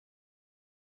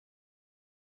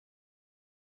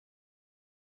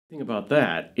Thing about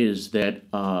that is that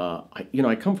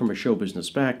I come from a show business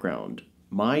background.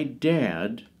 My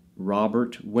dad,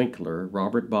 Robert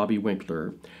Bobby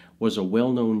Winckler, was a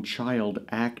well-known child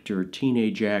actor,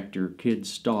 teenage actor, kid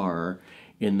star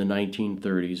in the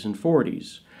 1930s and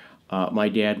 40s. My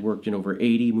dad worked in over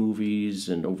 80 movies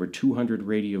and over 200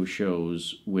 radio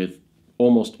shows with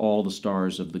almost all the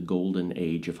stars of the golden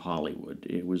age of Hollywood.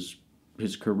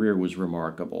 His career was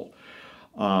remarkable.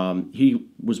 He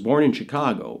was born in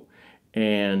Chicago,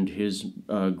 and his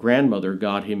grandmother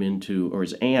got him into, or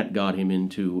his aunt got him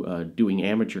into doing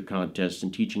amateur contests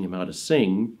and teaching him how to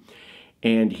sing.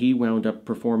 And he wound up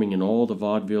performing in all the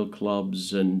vaudeville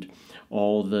clubs and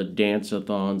all the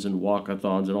dance-a-thons and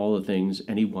walk-a-thons and all the things,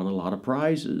 and he won a lot of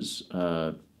prizes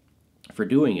for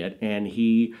doing it. And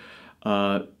he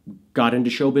got into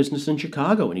show business in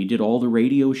Chicago, and he did all the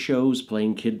radio shows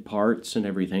playing kid parts and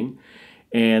everything,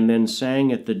 and then sang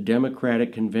at the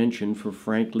Democratic Convention for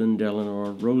Franklin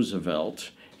Delano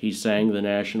Roosevelt. He sang the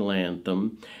national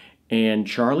anthem, and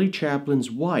Charlie Chaplin's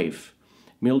wife,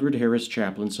 Mildred Harris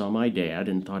Chaplin, saw my dad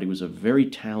and thought he was a very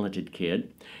talented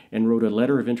kid and wrote a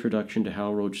letter of introduction to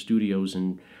Hal Roach Studios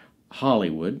in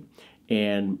Hollywood.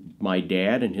 And my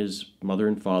dad and his mother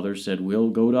and father said, "We'll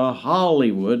go to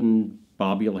Hollywood and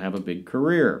Bobby will have a big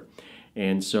career."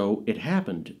 And so it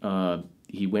happened.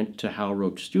 He went to Hal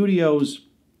Roach Studios.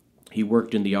 He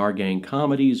worked in the Our Gang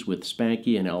comedies with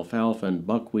Spanky and Alfalfa and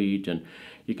Buckwheat, and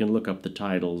you can look up the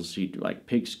titles. He like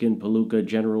Pigskin Palooka,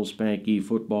 General Spanky,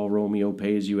 Football Romeo,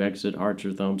 Pay As You Exit, Hearts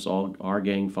or Thumps, all Our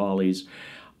Gang Follies.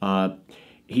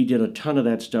 He did a ton of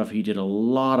that stuff. He did a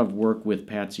lot of work with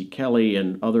Patsy Kelly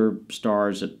and other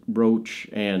stars at Roach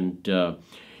and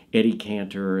Eddie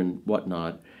Cantor and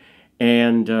whatnot,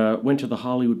 and went to the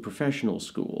Hollywood Professional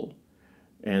School.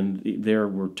 And there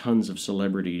were tons of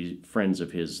celebrity friends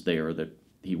of his there that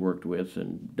he worked with,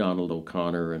 and Donald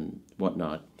O'Connor and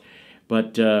whatnot.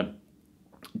 But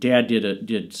Dad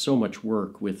did so much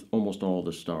work with almost all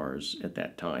the stars at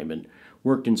that time, and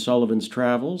worked in Sullivan's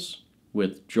Travels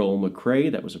with Joel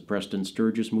McCrea. That was a Preston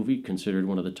Sturges movie, considered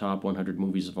one of the top 100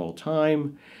 movies of all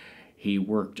time. He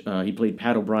played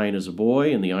Pat O'Brien as a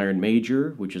boy in The Iron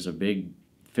Major, which is a big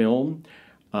film.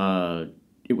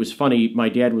 It was funny, my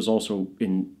dad was also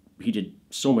he did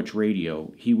so much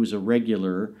radio. He was a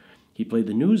regular, he played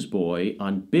the newsboy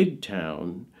on Big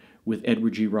Town with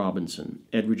Edward G. Robinson.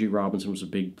 Edward G. Robinson was a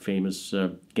big, famous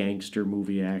gangster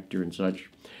movie actor and such.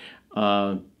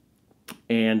 And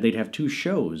they'd have two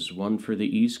shows, one for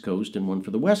the East Coast and one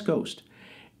for the West Coast.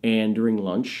 And during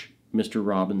lunch, Mr.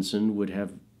 Robinson would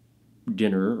have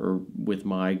dinner with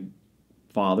my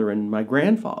father and my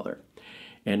grandfather.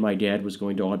 And my dad was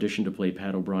going to audition to play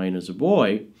Pat O'Brien as a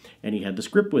boy, and he had the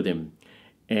script with him.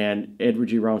 And Edward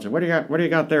G. Robinson said, What do you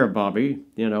got there, Bobby?"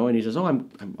 And he says, "Oh, I'm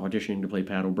auditioning to play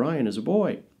Pat O'Brien as a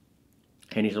boy."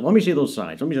 And he said, "Let me see those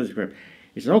sides. Let me see the script."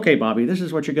 He said, "Okay, Bobby, this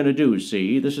is what you're going to do,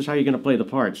 see? This is how you're going to play the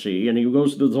part, see?" And he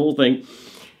goes through the whole thing.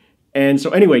 And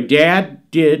so anyway, Dad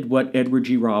did what Edward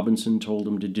G. Robinson told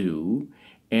him to do,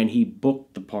 and he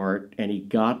booked the part, and he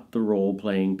got the role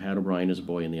playing Pat O'Brien as a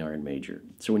boy in The Iron Major.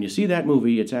 So when you see that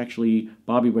movie, it's actually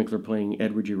Bobby Winckler playing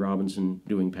Edward G. Robinson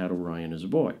doing Pat O'Brien as a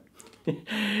boy.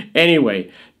 Anyway,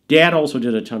 Dad also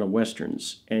did a ton of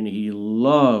Westerns, and he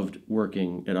loved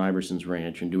working at Iverson's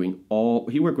Ranch and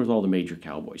he worked with all the major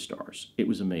cowboy stars. It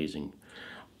was amazing.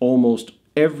 Almost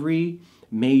every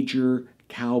major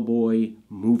cowboy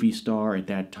movie star at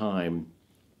that time,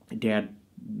 Dad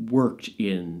worked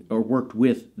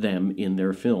with them in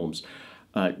their films.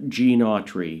 Gene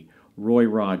Autry, Roy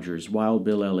Rogers, Wild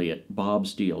Bill Elliott, Bob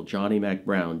Steele, Johnny Mac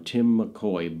Brown, Tim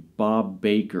McCoy, Bob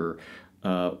Baker,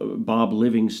 Bob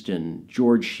Livingston,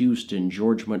 George Houston,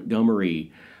 George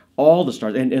Montgomery, all the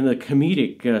stars, and the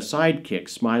comedic sidekicks,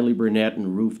 Smiley Burnett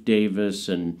and Ruth Davis,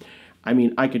 and I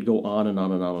mean, I could go on and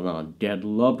on and on and on. Dad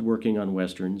loved working on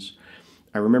Westerns.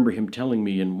 I remember him telling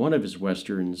me in one of his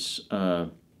Westerns,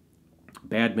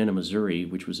 Bad Men of Missouri,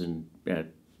 which was at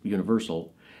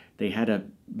Universal,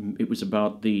 it was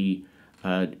about the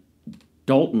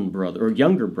Dalton brother, or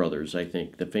younger brothers, I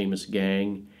think, the famous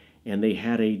gang, and they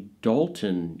had a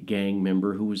Dalton gang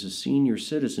member who was a senior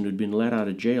citizen who'd been let out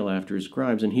of jail after his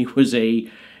crimes, and he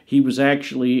was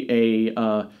actually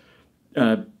a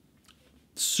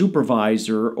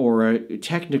supervisor or a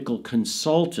technical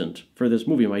consultant for this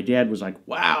movie. My dad was like,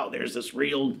 "Wow, there's this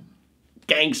real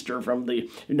gangster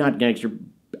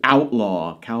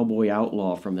cowboy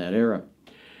outlaw from that era."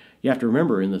 You have to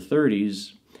remember, in the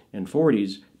 30s and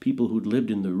 40s, people who'd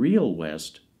lived in the real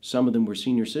West, some of them were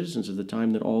senior citizens at the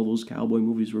time that all those cowboy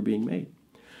movies were being made.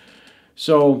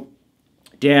 So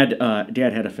Dad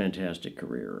had a fantastic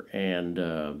career, and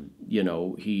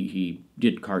he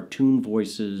did cartoon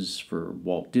voices for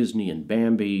Walt Disney and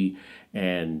Bambi,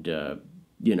 and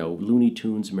Looney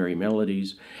Tunes, Merry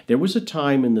Melodies. There was a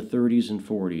time in the 30s and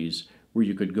 40s where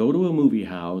you could go to a movie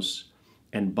house,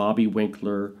 and Bobby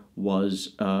Winckler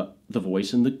was the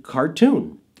voice in the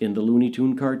cartoon, in the Looney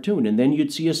Tune cartoon. And then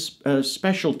you'd see a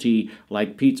specialty,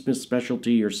 like Pete Smith's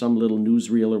specialty or some little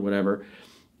newsreel or whatever,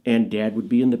 and Dad would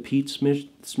be in the Pete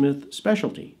Smith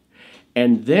specialty.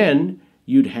 And then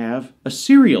you'd have a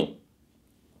serial.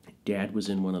 Dad was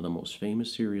in one of the most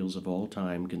famous serials of all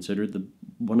time, considered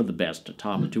one of the best, a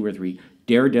top 2 or 3,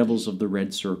 Daredevils of the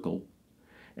Red Circle.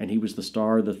 And he was the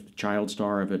star, the child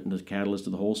star of it, and the catalyst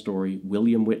of the whole story.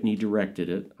 William Whitney directed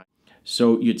it.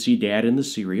 So you'd see Dad in the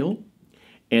serial,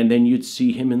 and then you'd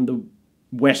see him in the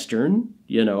Western,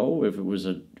 if it was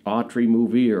a Autry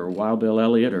movie or Wild Bill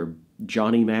Elliott or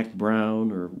Johnny Mac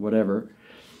Brown or whatever.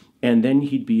 And then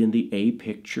he'd be in the A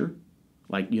picture,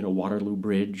 like, Waterloo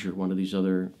Bridge or one of these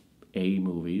other A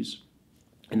movies.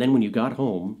 And then when you got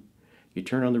home, you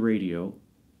turn on the radio.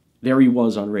 There he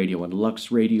was on radio, in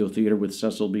Lux Radio Theater with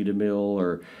Cecil B. DeMille,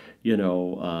 or,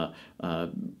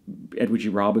 Edward G.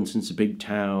 Robinson's Big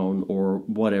Town, or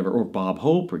whatever, or Bob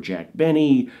Hope, or Jack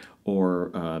Benny,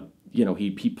 or,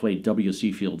 he played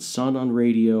W.C. Field's son on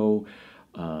radio.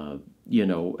 I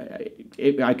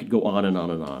could go on and on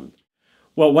and on.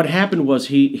 Well, what happened was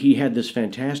he had this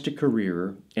fantastic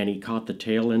career, and he caught the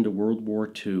tail end of World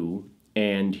War II,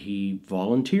 and he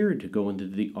volunteered to go into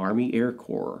the Army Air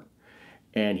Corps.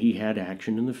 And he had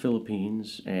action in the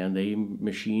Philippines, and they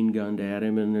machine gunned at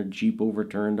him, and a Jeep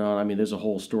overturned on. I mean, there's a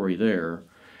whole story there.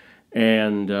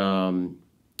 And then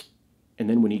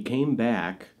when he came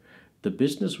back, the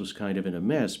business was kind of in a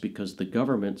mess because the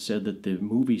government said that the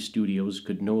movie studios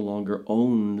could no longer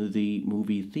own the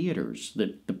movie theaters.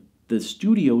 That the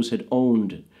studios had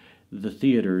owned the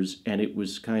theaters, and it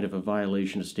was kind of a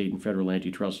violation of state and federal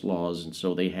antitrust laws. And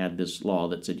so they had this law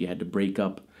that said you had to break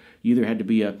up. You either had to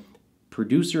be a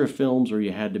producer of films or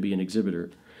you had to be an exhibitor.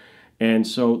 And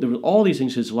so there were all these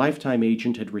things. His lifetime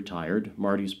agent had retired,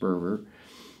 Marty Sperver,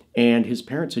 and his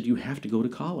parents said, you have to go to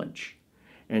college.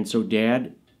 And so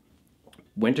Dad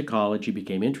went to college. He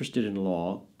became interested in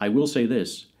law. I will say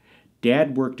this.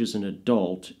 Dad worked as an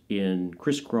adult in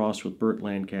Criss Cross with Burt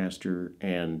Lancaster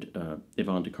and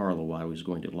Yvonne DiCarlo while he was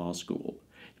going to law school.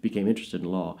 He became interested in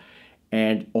law.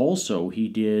 And also, he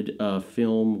did a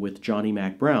film with Johnny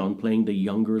Mac Brown playing the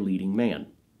younger leading man.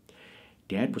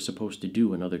 Dad was supposed to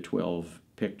do another 12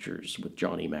 pictures with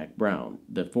Johnny Mac Brown.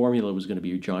 The formula was going to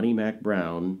be Johnny Mac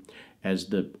Brown as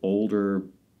the older,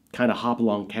 kind of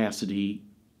Hopalong Cassidy,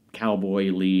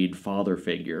 cowboy lead father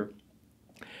figure.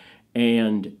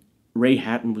 And Ray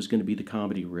Hatton was going to be the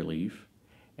comedy relief.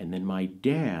 And then my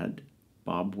dad,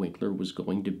 Robert Winckler was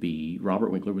going to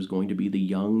be the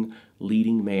young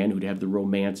leading man who'd have the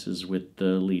romances with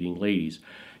the leading ladies.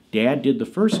 Dad did the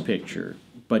first picture,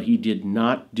 but he did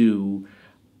not do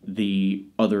the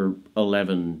other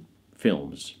 11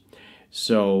 films.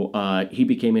 So he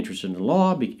became interested in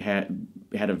law,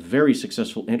 had a very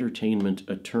successful entertainment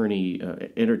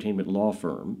law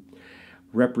firm,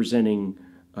 representing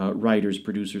writers,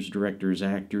 producers, directors,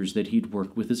 actors that he'd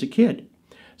worked with as a kid.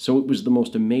 So it was the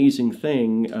most amazing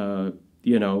thing,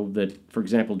 that, for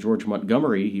example, George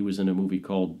Montgomery, he was in a movie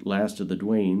called Last of the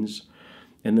Duanes,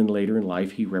 and then later in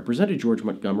life he represented George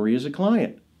Montgomery as a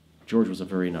client. George was a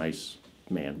very nice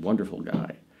man, wonderful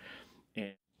guy.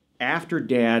 And after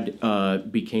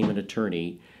Dad became an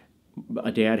attorney,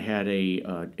 Dad had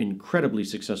a incredibly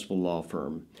successful law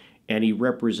firm, and he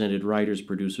represented writers,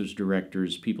 producers,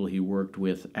 directors, people he worked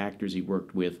with, actors he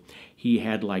worked with. He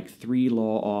had like 3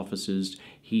 law offices.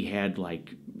 He had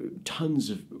like tons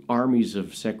of armies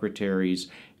of secretaries,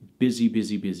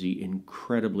 busy,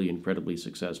 incredibly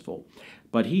successful.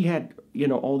 But he had,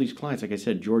 all these clients, like I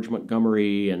said, George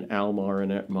Montgomery and Al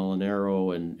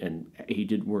Molinaro, and he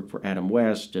did work for Adam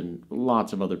West and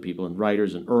lots of other people and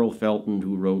writers, and Earl Felton,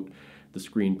 who wrote the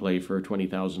screenplay for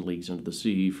 20,000 Leagues Under the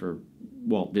Sea for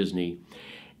Walt Disney.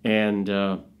 And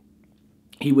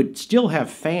he would still have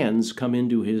fans come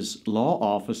into his law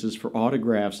offices for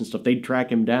autographs and stuff. They'd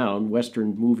track him down,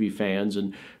 Western movie fans,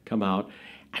 and come out.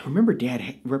 I remember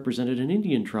Dad represented an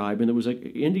Indian tribe, and there was an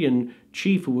Indian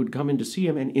chief who would come in to see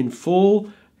him, and in full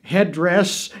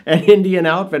headdress and Indian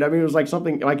outfit. I mean, it was like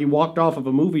something, like he walked off of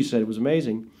a movie set. It was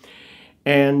amazing.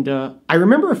 And I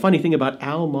remember a funny thing about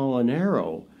Al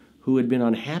Molinaro, who had been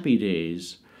on Happy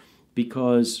Days,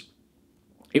 because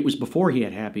it was before he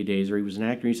had Happy Days, or he was an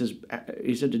actor.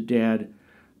 He said to Dad,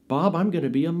 "Bob, I'm going to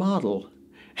be a model."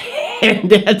 And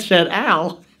Dad said,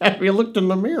 "Al, Have you looked in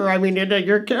the mirror? I mean,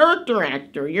 you're a character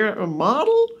actor. You're a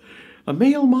model, a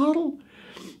male model.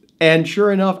 And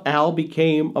sure enough, Al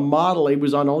became a model. He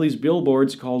was on all these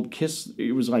billboards called Kiss.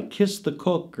 It was like Kiss the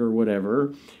Cook or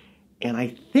whatever. And I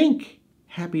think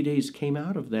Happy Days came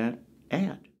out of that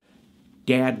ad.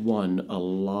 Dad won a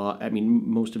lot. I mean,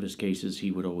 most of his cases,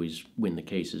 he would always win the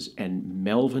cases. And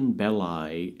Melvin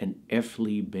Belli and F.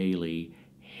 Lee Bailey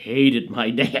hated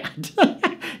my dad.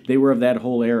 They were of that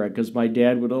whole era because my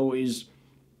dad would always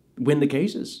win the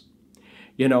cases.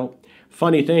 You know,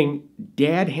 funny thing,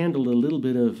 Dad handled a little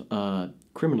bit of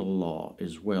criminal law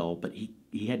as well, but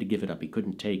he had to give it up. He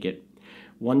couldn't take it.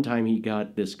 One time he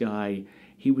got this guy,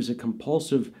 he was a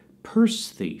compulsive purse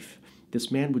thief. This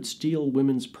man would steal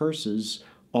women's purses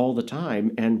all the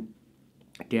time, and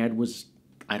Dad was,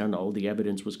 I don't know, the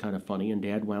evidence was kind of funny, and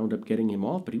Dad wound up getting him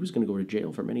off, but he was going to go to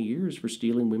jail for many years for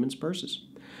stealing women's purses.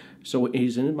 So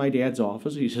he's in my dad's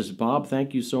office. He says, "Bob,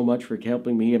 thank you so much for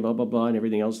helping me," and blah, blah, blah, and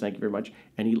everything else. Thank you very much.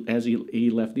 And as he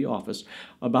left the office,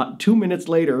 about 2 minutes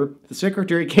later, the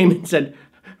secretary came in and said,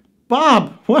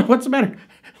 "Bob, what's the matter?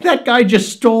 That guy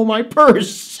just stole my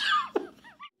purse."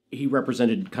 He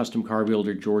represented custom car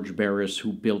builder George Barris,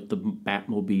 who built the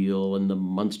Batmobile and the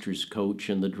Munsters coach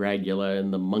and the Dragula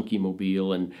and the Monkey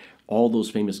Mobile and all those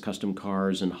famous custom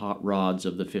cars and hot rods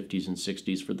of the 50s and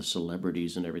 60s for the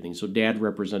celebrities and everything. So Dad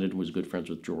represented and was good friends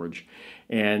with George.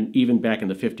 And even back in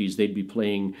the 50s, they'd be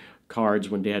playing cards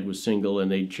when Dad was single,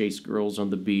 and they'd chase girls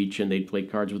on the beach, and they'd play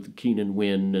cards with Keenan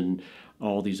Wynn and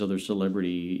all these other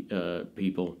celebrity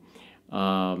people.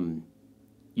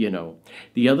 You know,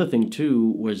 the other thing,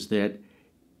 too, was that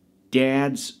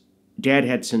Dad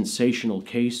had sensational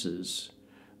cases,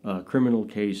 criminal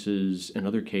cases and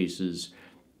other cases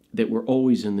that were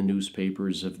always in the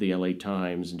newspapers of the LA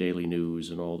Times and Daily News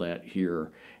and all that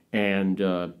here. And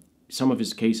some of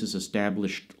his cases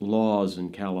established laws in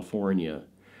California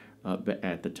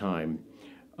at the time.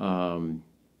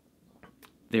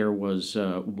 There was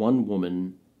one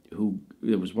woman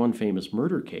there was one famous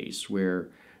murder case where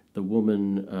the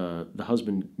woman, the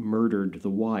husband murdered the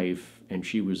wife, and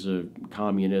she was a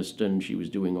communist, and she was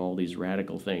doing all these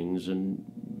radical things and,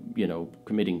 you know,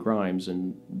 committing crimes,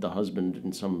 and the husband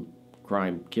in some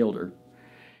crime killed her.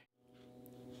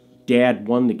 Dad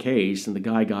won the case, and the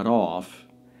guy got off,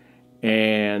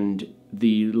 and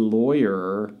the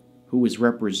lawyer who was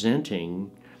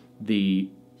representing the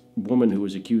woman who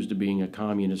was accused of being a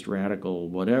communist, radical,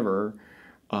 whatever,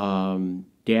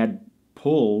 Dad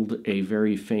pulled a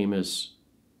very famous,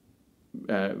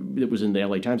 it was in the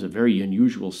LA Times, a very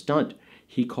unusual stunt.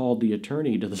 He called the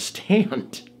attorney to the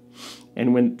stand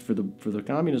and went for the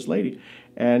communist lady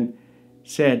and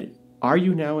said, "Are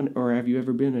you now, or have you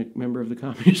ever been a member of the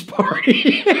Communist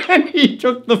Party?" And he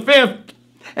took the fifth,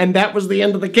 and that was the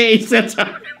end of the case. That's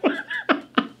how it was.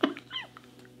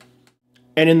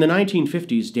 And in the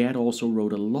 1950s, Dad also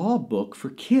wrote a law book for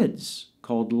kids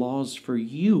called Laws for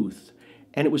Youth.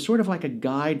 And it was sort of like a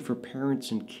guide for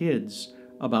parents and kids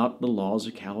about the laws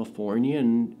of California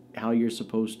and how you're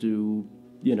supposed to,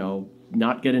 you know,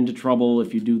 not get into trouble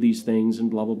if you do these things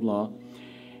and blah, blah, blah.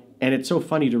 And it's so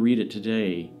funny to read it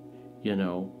today, you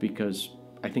know, because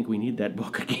I think we need that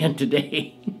book again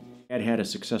today. Dad had a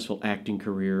successful acting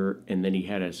career, and then he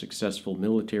had a successful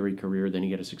military career, then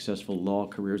he had a successful law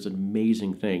career. It's an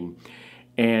amazing thing.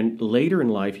 And later in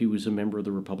life, he was a member of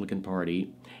the Republican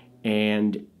Party,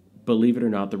 and believe it or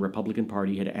not, the Republican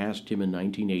Party had asked him in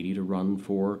 1980 to run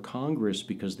for Congress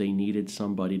because they needed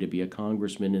somebody to be a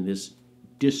congressman in this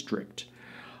district.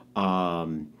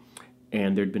 And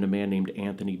there'd been a man named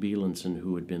Anthony Bielenson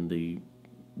who had been the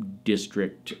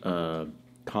district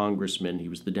congressman. He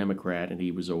was the Democrat, and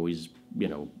he was always, you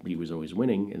know, he was always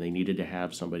winning, and they needed to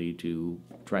have somebody to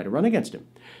try to run against him.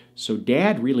 So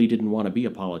Dad really didn't want to be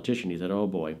a politician. He said, "Oh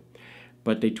boy."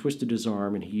 But they twisted his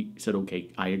arm, and he said, "Okay,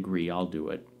 I agree, I'll do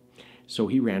it." So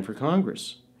he ran for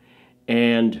Congress.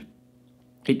 And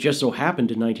it just so happened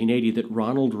in 1980 that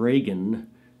Ronald Reagan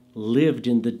lived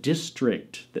in the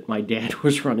district that my dad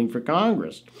was running for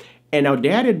Congress. And now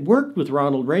Dad had worked with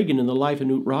Ronald Reagan in The Life of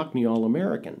Newt Rockne,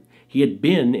 All-American. He had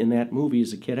been in that movie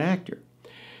as a kid actor.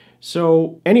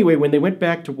 So anyway, when they went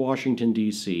back to Washington,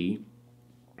 D.C.,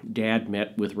 Dad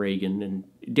met with Reagan, and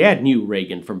Dad knew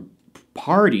Reagan from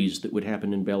parties that would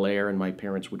happen in Bel Air, and my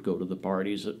parents would go to the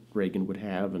parties that Reagan would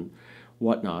have and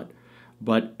whatnot.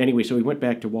 But anyway, so he went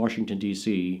back to Washington,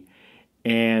 D.C.,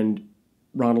 and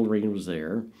Ronald Reagan was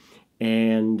there,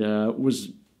 and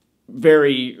was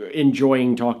very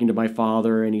enjoying talking to my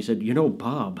father, and he said, "You know,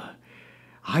 Bob,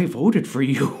 I voted for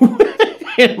you."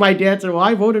 And my dad said, "Well,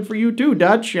 I voted for you too,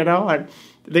 Dutch," you know.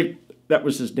 That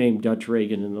was his name, Dutch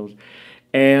Reagan, and those.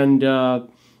 And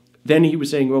then he was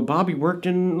saying, well, Bobby worked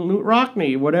in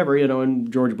Rockney, whatever,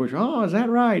 and George Bush, oh, is that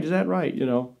right? Is that right?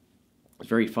 It's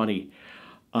very funny.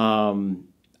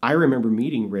 I remember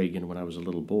meeting Reagan when I was a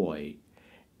little boy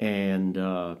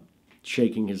and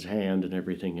shaking his hand and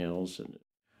everything else. And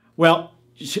well,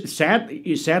 sadly,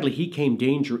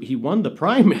 he won the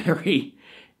primary,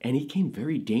 and he came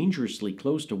very dangerously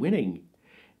close to winning.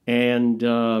 And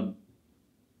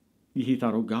he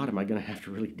thought, oh God, am I going to have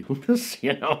to really do this?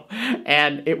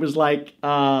 And it was like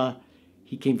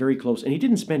he came very close, and he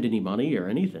didn't spend any money or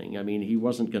anything. I mean, he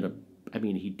wasn't going to. I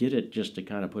mean, he did it just to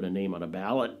kind of put a name on a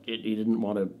ballot. He didn't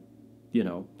want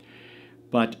to,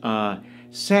 But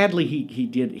sadly,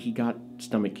 he got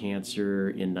stomach cancer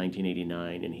in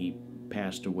 1989, and he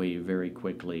passed away very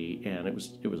quickly, and it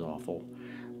was awful.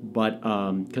 But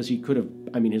because he could have,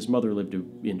 I mean, his mother lived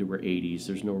into her 80s.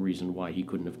 There's no reason why he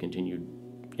couldn't have continued,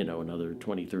 another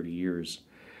 20, 30 years.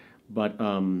 But,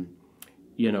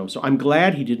 so I'm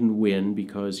glad he didn't win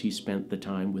because he spent the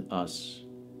time with us,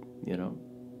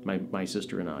 my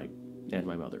sister and I, and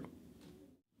my mother.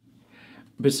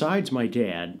 Besides my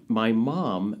dad, my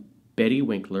mom, Betty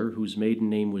Winckler, whose maiden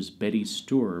name was Betty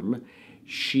Sturm,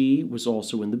 she was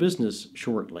also in the business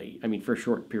shortly, for a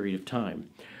short period of time.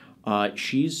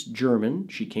 She's German.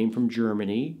 She came from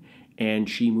Germany, and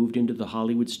she moved into the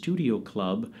Hollywood Studio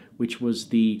Club, which was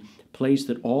the place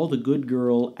that all the good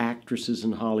girl actresses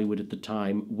in Hollywood at the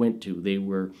time went to. They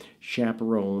were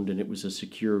chaperoned, and it was a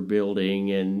secure building,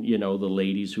 and, the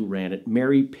ladies who ran it.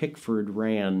 Mary Pickford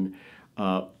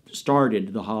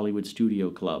started the Hollywood Studio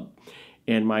Club.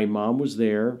 And my mom was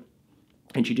there,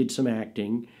 and she did some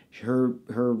acting. Her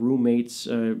roommates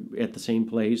at the same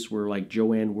place were like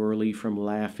Joanne Worley from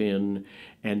Laugh-In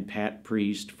and Pat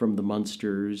Priest from the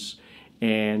Munsters.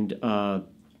 And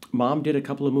Mom did a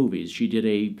couple of movies. She did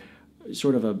a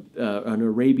sort of an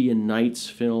Arabian Nights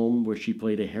film where she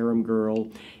played a harem girl.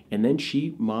 And then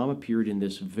Mom appeared in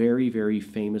this very, very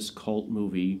famous cult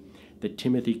movie that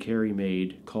Timothy Carey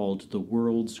made called The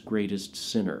World's Greatest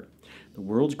Sinner. The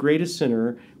World's Greatest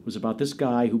Sinner was about this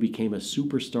guy who became a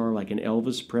superstar, like an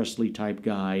Elvis Presley type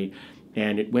guy,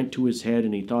 and it went to his head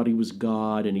and he thought he was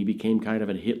God, and he became kind of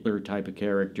a Hitler type of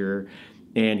character,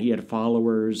 and he had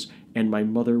followers, and my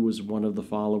mother was one of the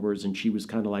followers, and she was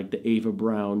kind of like the Ava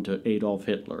Braun to Adolf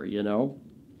Hitler,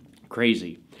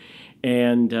 Crazy.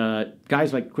 And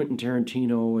guys like Quentin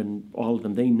Tarantino and all of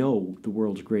them, they know The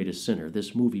World's Greatest Sinner.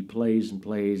 This movie plays and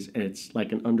plays, and it's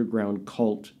like an underground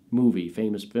cult movie,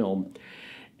 famous film.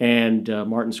 And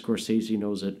Martin Scorsese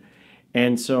knows it.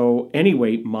 And so,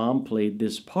 anyway, Mom played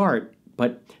this part.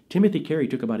 But Timothy Carey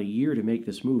took about a year to make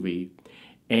this movie.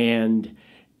 And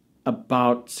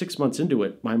about 6 months into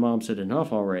it, my mom said,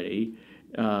 enough already.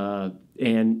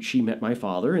 And she met my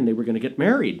father, and they were going to get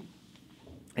married.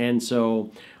 And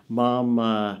so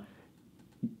Mom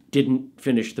didn't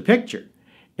finish the picture.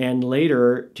 And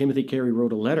later, Timothy Carey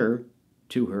wrote a letter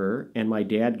to her, and my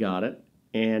dad got it.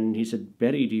 And he said,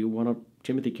 Betty,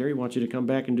 Timothy Carey wants you to come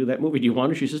back and do that movie. Do you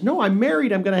want to? She says, no, I'm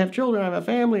married. I'm going to have children. I have a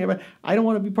family. I don't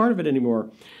want to be part of it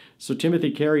anymore. So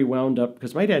Timothy Carey wound up,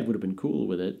 because my dad would have been cool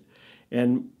with it.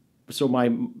 And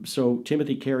so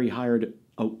Timothy Carey hired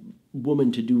a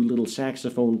woman to do little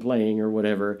saxophone playing or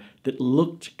whatever that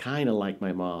looked kind of like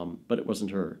my mom, but it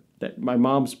wasn't her. That my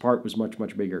mom's part was much,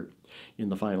 much bigger in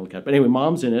the final cut. But anyway,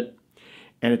 Mom's in it,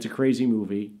 and it's a crazy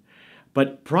movie.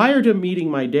 But prior to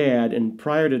meeting my dad and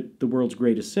prior to The World's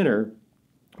Greatest Sinner,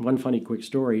 one funny quick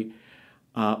story,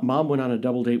 Mom went on a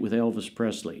double date with Elvis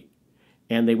Presley,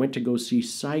 and they went to go see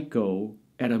Psycho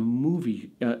at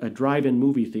a drive-in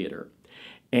movie theater.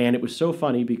 And it was so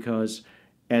funny because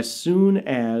as soon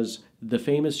as the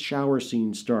famous shower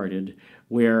scene started,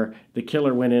 where the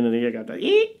killer went in and he got the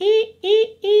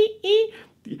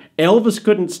Elvis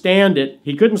couldn't stand it.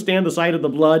 He couldn't stand the sight of the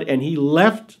blood, and he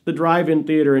left the drive-in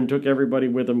theater and took everybody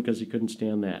with him because he couldn't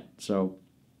stand that. So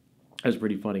that was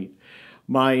pretty funny.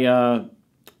 My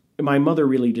mother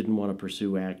really didn't want to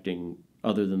pursue acting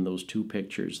other than those two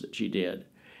pictures that she did.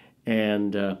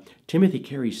 And Timothy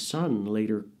Carey's son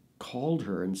later called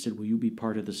her and said, will you be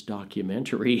part of this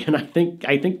documentary? And I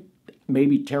think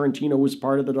maybe Tarantino was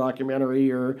part of the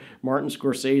documentary, or Martin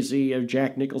Scorsese, or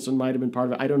Jack Nicholson might have been part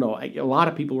of it. I don't know. A lot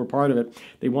of people were part of it.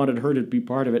 They wanted her to be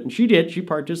part of it, and she did. She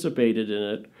participated in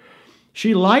it.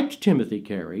 She liked Timothy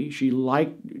Carey.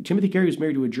 Timothy Carey was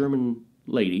married to a German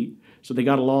lady, so they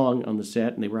got along on the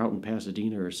set, and they were out in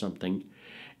Pasadena or something.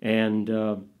 And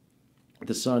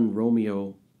the son,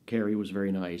 Romeo Carey, was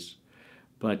very nice.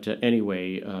 But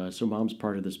anyway, so Mom's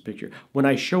part of this picture. When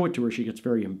I show it to her, she gets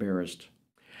very embarrassed.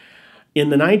 In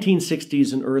the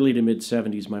 1960s and early to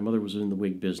mid-70s, my mother was in the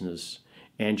wig business,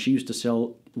 and she used to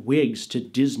sell wigs to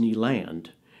Disneyland.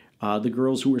 The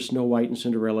girls who were Snow White and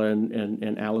Cinderella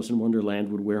and Alice in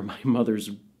Wonderland would wear my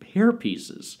mother's hair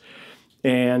pieces.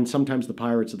 And sometimes the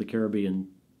Pirates of the Caribbean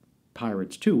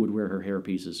pirates, too, would wear her hair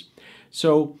pieces.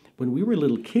 So when we were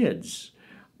little kids,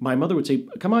 my mother would say,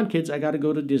 come on, kids, I got to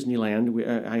go to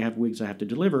Disneyland. I have wigs I have to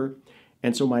deliver.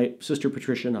 And so my sister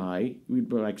Patricia and I, we'd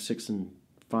be like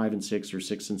 5 and 6 or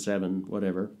 6 and 7,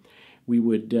 whatever, we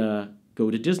would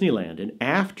go to Disneyland. And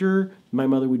after my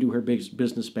mother would do her big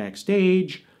business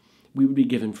backstage, we would be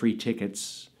given free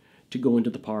tickets to go into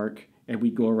the park, and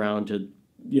we'd go around to,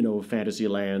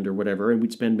 Fantasyland or whatever, and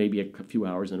we'd spend maybe a few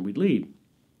hours and then we'd leave.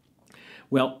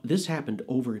 Well, this happened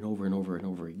over and over and over and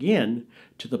over again,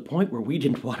 to the point where we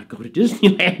didn't want to go to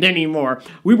Disneyland anymore.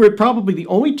 We were probably the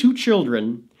only 2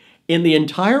 children in the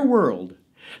entire world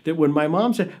that when my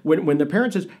mom said, when the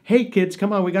parent says, hey kids,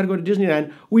 come on, we got to go to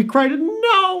Disneyland, we cried,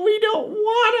 no, we don't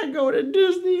want to go to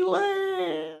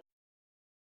Disneyland.